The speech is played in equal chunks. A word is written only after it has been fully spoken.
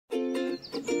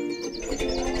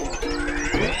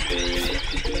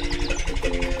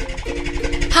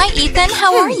Hi, Ethan.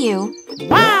 How are you?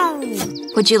 Wow!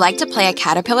 Would you like to play a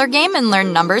caterpillar game and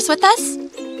learn numbers with us?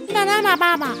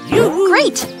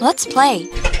 Great! Let's play.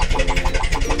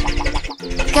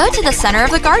 Go to the center of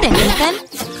the garden, Ethan.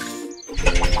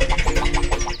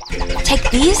 Take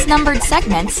these numbered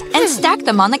segments and stack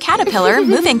them on the caterpillar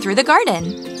moving through the garden.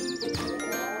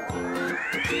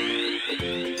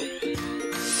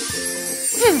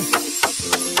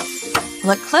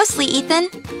 Look closely, Ethan,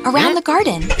 around the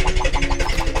garden.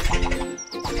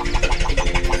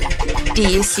 Do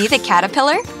you see the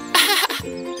caterpillar?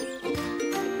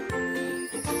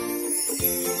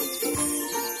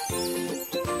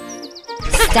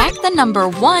 Stack the number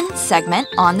 1 segment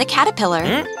on the caterpillar.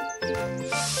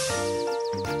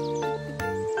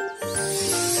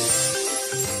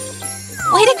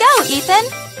 Way to go, Ethan!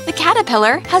 The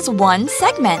caterpillar has 1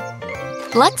 segment.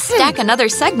 Let's stack another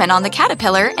segment on the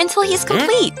caterpillar until he's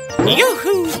complete.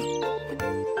 Yoo-hoo!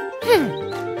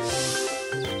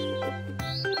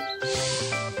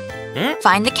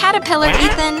 Find the caterpillar,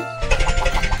 Ethan.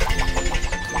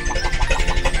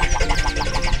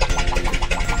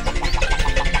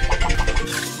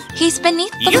 He's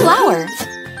beneath the flower.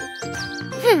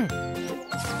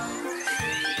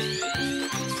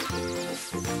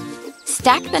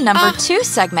 Stack the number 2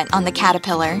 segment on the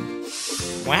caterpillar.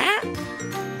 What?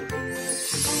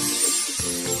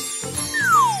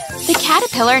 The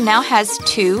caterpillar now has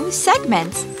 2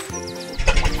 segments.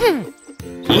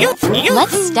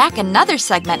 Let's stack another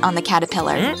segment on the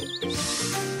caterpillar.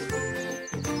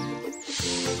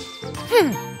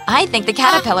 I think the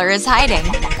caterpillar is hiding.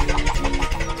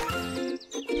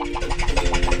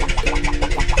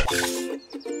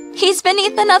 He's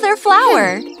beneath another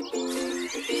flower.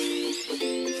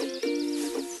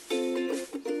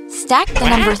 Stack the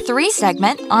number 3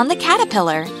 segment on the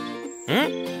caterpillar.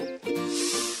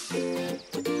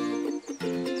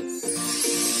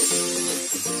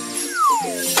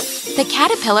 The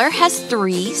caterpillar has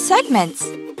 3 segments.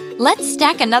 Let's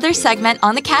stack another segment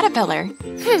on the caterpillar.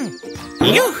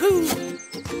 Yoo-hoo!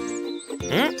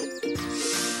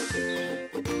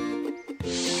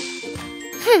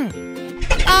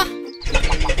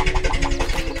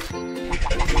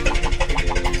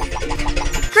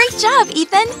 Great job,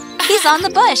 Ethan! He's on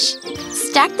the bush.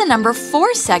 Stack the number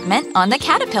 4 segment on the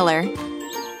caterpillar.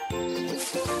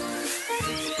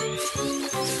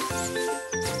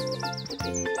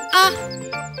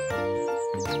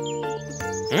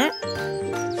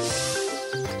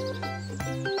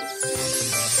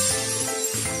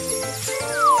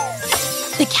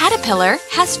 The caterpillar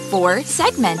has 4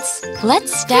 segments.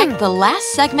 Let's stack the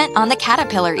last segment on the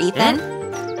caterpillar, Ethan.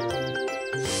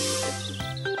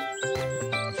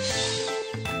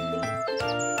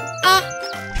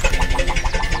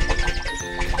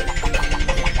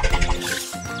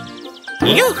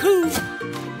 Yoo-hoo!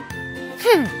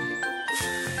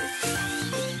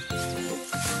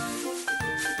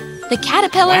 The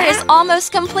caterpillar is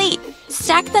almost complete.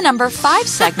 Stack the number 5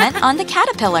 segment on the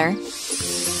caterpillar.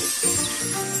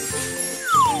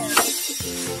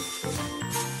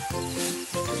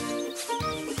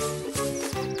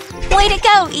 Way to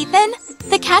go, Ethan!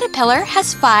 The caterpillar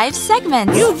has 5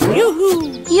 segments.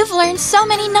 Yoo-hoo! You've learned so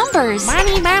many numbers.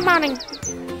 Money.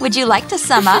 Would you like to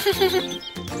sum up? 1,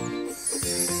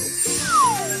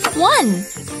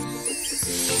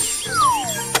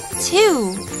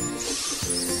 2,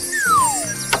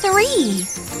 3,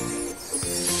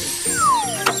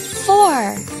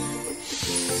 4,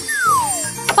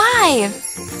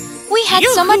 5. We had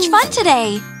so much fun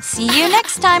today. See you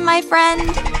next time, my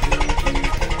friend.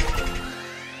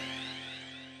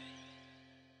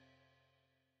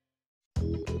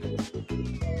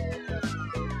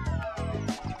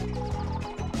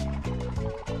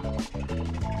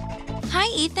 Hi,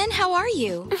 Ethan. How are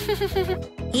you?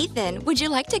 Ethan, would you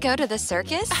like to go to the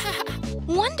circus?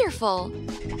 Wonderful!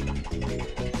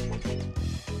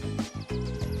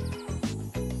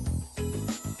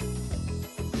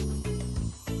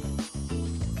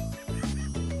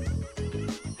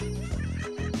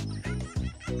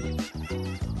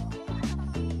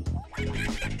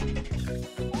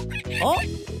 Oh!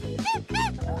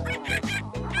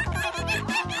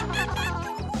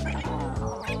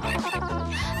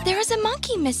 There is a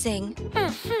monkey missing.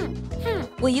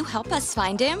 Will you help us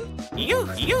find him?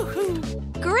 Yoo-hoo!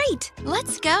 Great!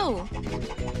 Let's go!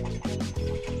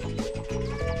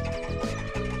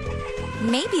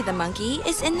 Maybe the monkey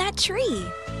is in that tree.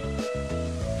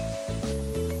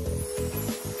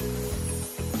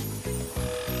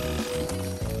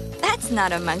 That's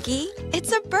not a monkey.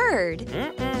 It's a bird.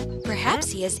 Perhaps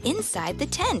he is inside the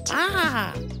tent.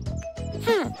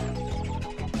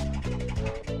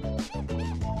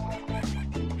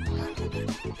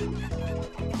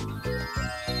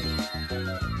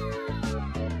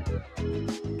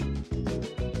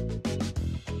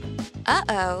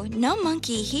 Uh-oh, no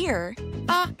monkey here.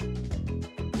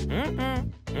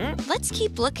 Let's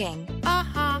keep looking.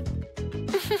 Uh-huh.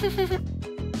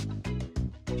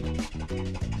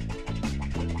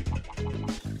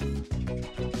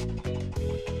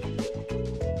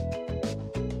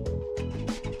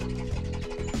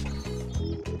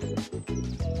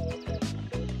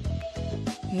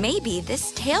 Maybe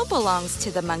this tail belongs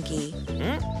to the monkey.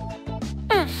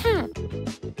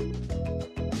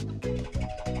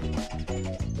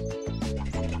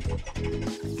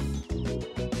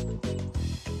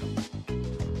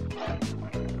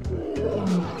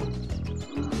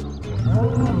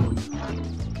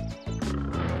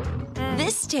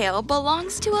 This tail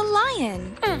belongs to a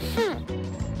lion.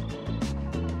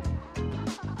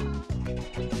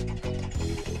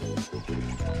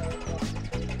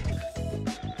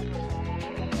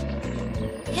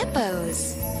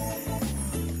 Hippos.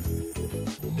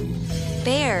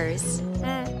 Bears.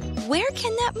 Where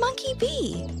can that monkey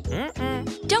be?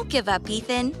 Don't give up,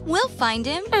 Ethan. We'll find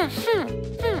him.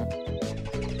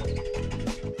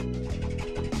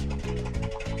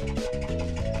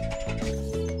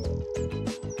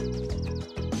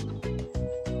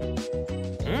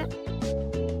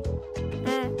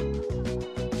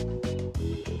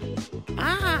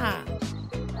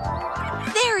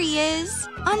 There he is,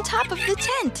 on top of the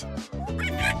tent.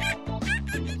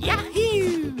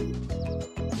 Yahoo!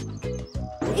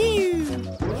 Hoo!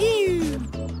 Hoo!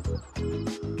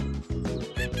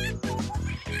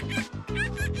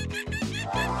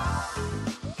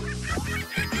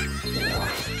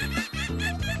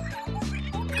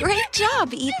 Great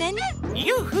job, Ethan.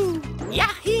 Yoo-hoo!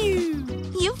 Yahoo!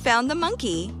 You found the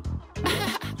monkey.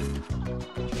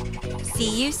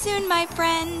 See you soon, my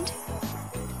friend.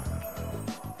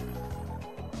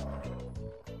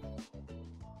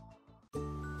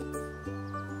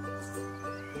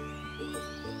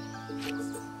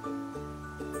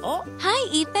 Oh, Hi,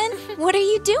 Ethan. What are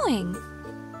you doing?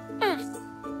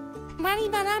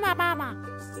 Mama.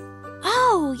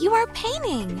 Oh, you are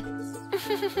painting.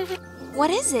 What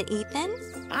is it, Ethan?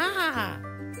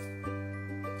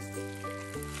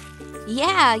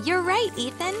 Yeah, you're right,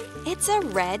 Ethan. It's a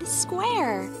red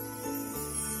square.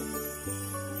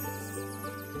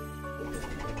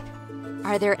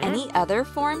 Are there any other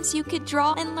forms you could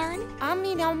draw and learn?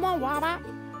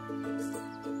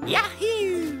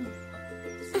 Yahoo!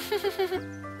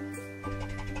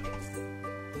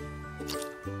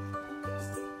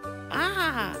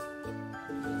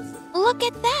 Look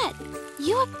at that!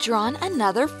 You have drawn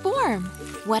another form.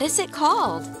 What is it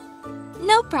called?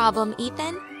 No problem,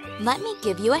 Ethan. Let me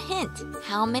give you a hint.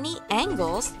 How many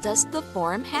angles does the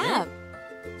form have?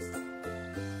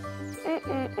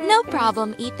 No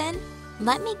problem, Ethan.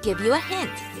 Let me give you a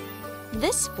hint.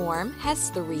 This form has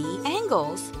 3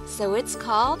 angles, so it's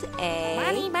called a...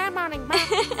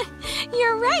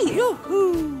 You're right!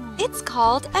 Yoo-hoo! It's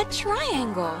called a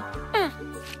triangle.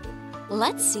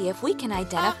 Let's see if we can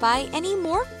identify any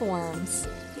more forms.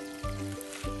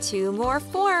 2 more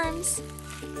forms.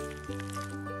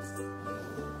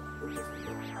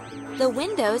 The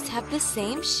windows have the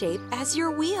same shape as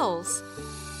your wheels.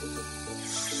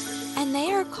 And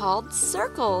they are called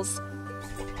circles.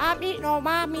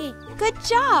 Good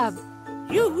job!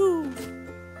 Yoo-hoo!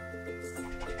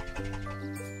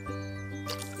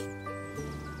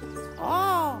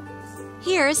 Oh!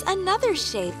 Here's another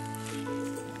shape.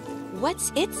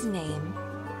 What's its name?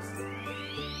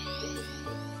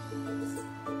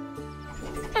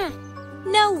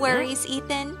 No worries,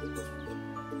 Ethan.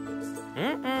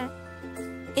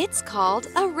 It's called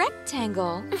a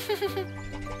rectangle.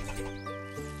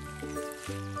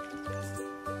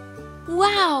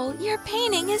 Wow, your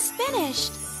painting is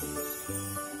finished.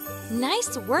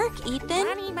 Nice work, Ethan.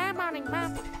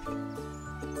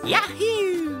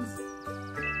 Yahoo!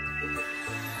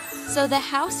 So the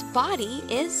house body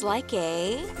is like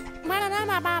a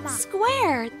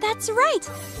square. That's right.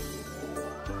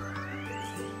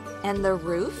 And the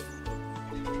roof?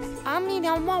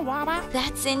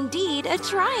 That's indeed a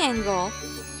triangle.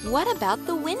 What about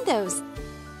the windows?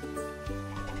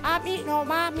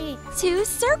 2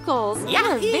 circles.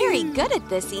 You're very good at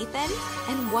this, Ethan.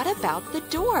 And what about the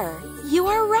door? You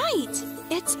are right.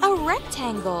 It's a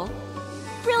rectangle.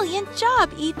 Brilliant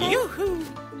job, Ethan. Yoo-hoo!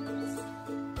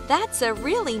 That's a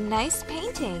really nice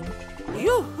painting.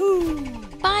 Yoo-hoo!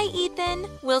 Bye, Ethan.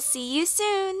 We'll see you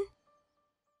soon.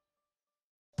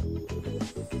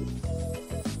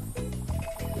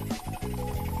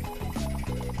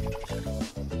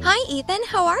 Hi, Ethan.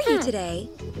 How are you today?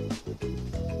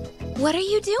 What are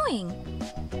you doing?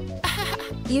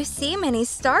 You see many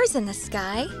stars in the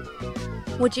sky.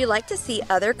 Would you like to see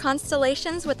other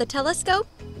constellations with a telescope?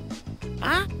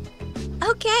 Huh?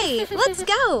 Okay, let's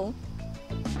go.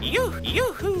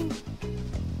 Yoo-hoo!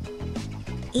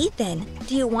 Ethan,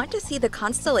 do you want to see the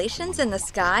constellations in the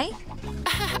sky?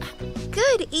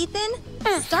 Good, Ethan.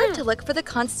 Start to look for the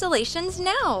constellations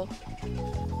now.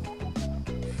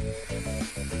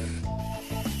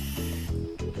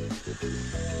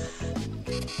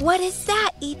 What is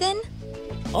that, Ethan?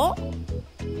 Oh,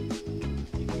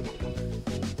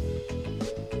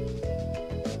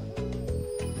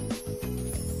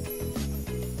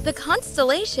 The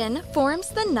constellation forms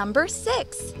the number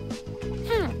 6.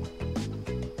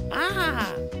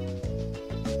 ah,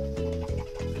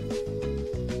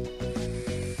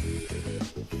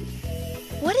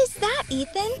 What is that,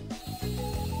 Ethan?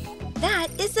 That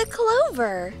is a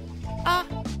clover.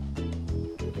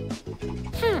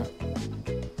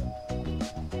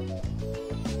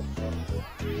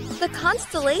 The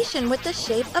constellation with the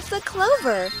shape of the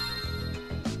clover.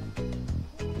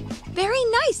 Very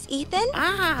nice, Ethan.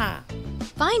 ah,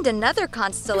 Find another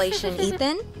constellation,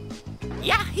 Ethan.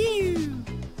 yahoo!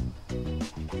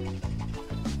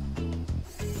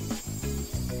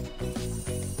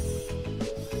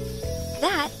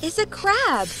 That is a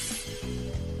crab.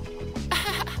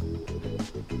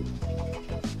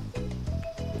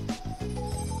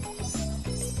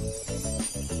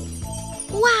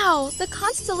 Wow, the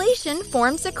constellation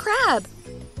forms a crab.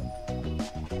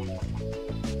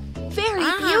 Very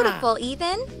beautiful,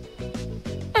 Ethan.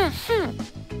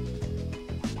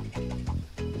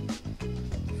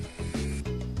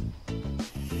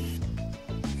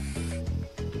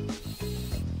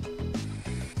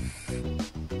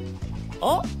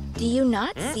 Oh, Do you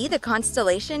not see the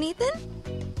constellation, Ethan?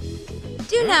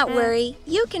 Do not worry,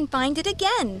 you can find it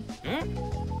again.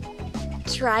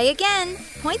 Try again.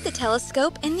 Point the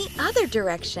telescope in the other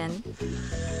direction.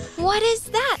 What is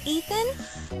that, Ethan?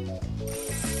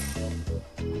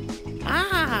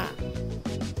 ah,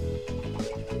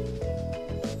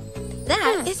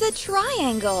 That is a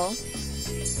triangle.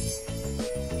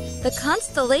 The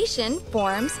constellation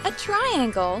forms a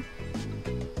triangle.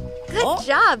 Good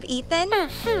job, Ethan.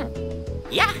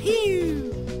 yahoo!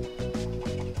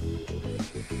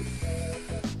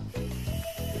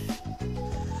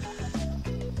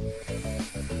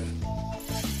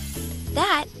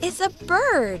 That is a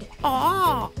bird.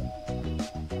 Oh,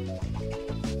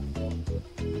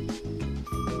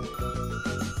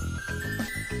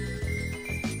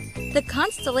 The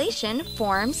constellation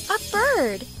forms a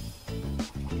bird.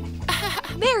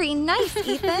 Very nice,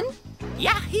 Ethan.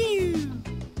 yahoo!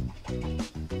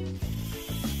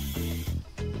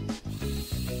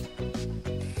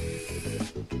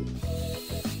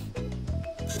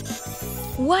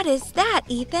 What is that,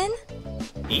 Ethan?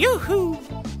 Yoo-hoo!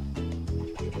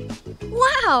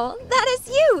 Wow, that is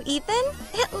you, Ethan.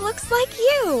 It looks like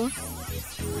you.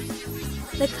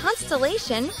 The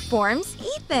constellation forms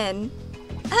Ethan.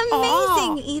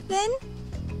 Amazing, Ethan.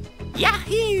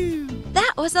 Yahoo!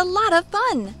 That was a lot of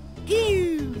fun.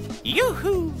 Hoo!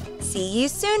 Yoo-hoo! See you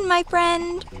soon, my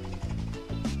friend.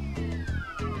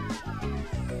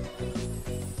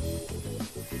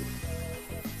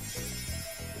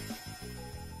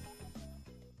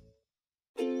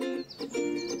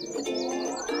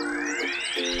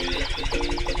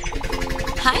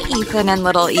 Hi, Ethan and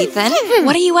little Ethan.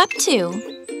 What are you up to?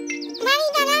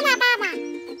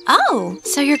 Oh,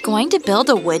 so you're going to build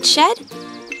a woodshed?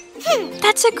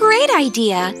 That's a great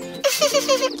idea.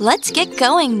 Let's get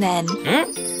going then.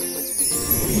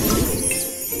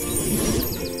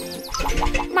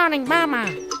 Morning,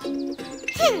 Mama.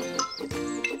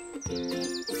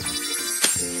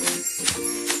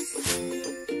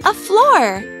 A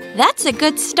floor. That's a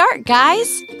good start,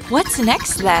 guys. What's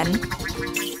next then?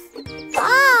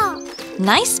 Oh!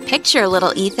 Nice picture,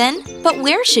 little Ethan. But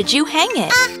where should you hang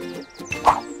it?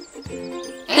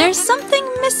 There's something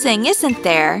missing, isn't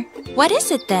there? What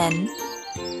is it then?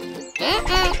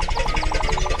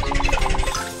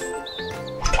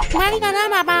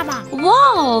 Mama.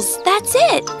 Walls! That's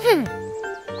it!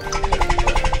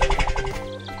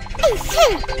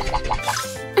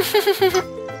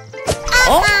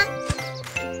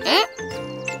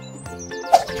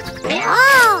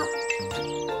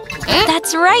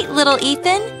 That's right, little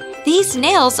Ethan. These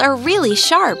nails are really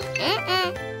sharp.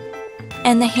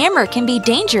 And the hammer can be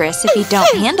dangerous if you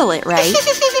don't handle it right.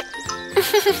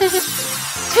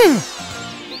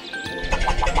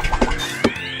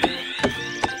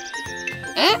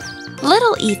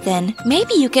 Little Ethan,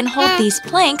 maybe you can hold these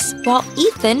planks while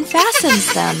Ethan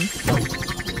fastens them.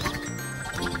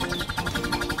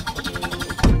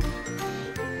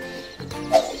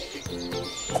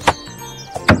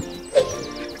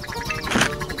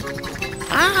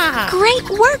 mama. Great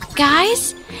work,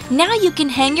 guys! Now you can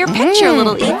hang your picture,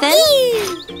 little Ethan.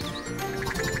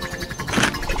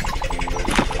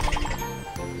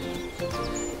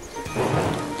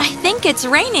 I think it's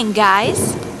raining,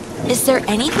 guys. Is there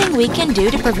anything we can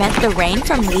do to prevent the rain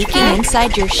from leaking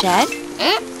inside your shed?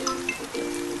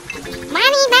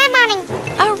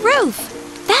 A roof!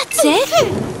 That's it!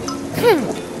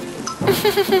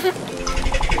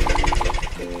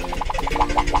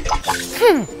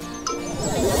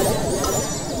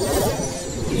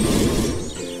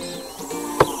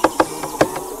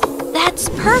 That's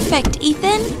perfect,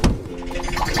 Ethan!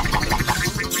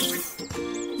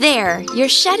 There, your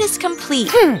shed is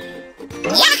complete.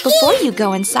 Before you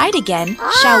go inside again,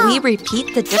 shall we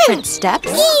repeat the different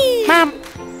steps? Mom.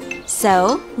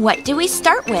 So, what do we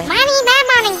start with?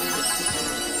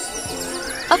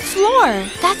 A floor!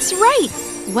 That's right!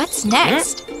 What's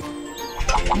next?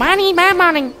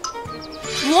 Morning.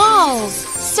 Walls!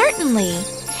 Certainly!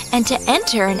 And to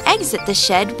enter and exit the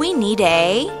shed, we need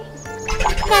a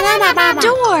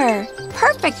door!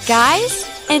 Perfect, guys!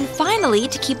 And finally,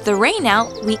 to keep the rain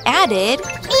out, we added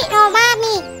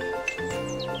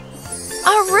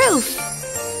a roof!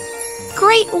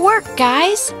 Great work,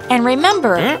 guys! And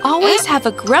remember, always have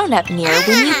a grown-up near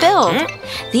when you build.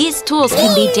 These tools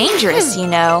can be dangerous, you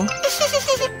know.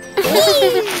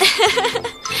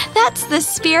 That's the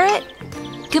spirit!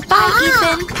 Goodbye,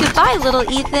 Ethan! Goodbye, little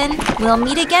Ethan! We'll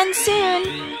meet again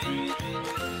soon!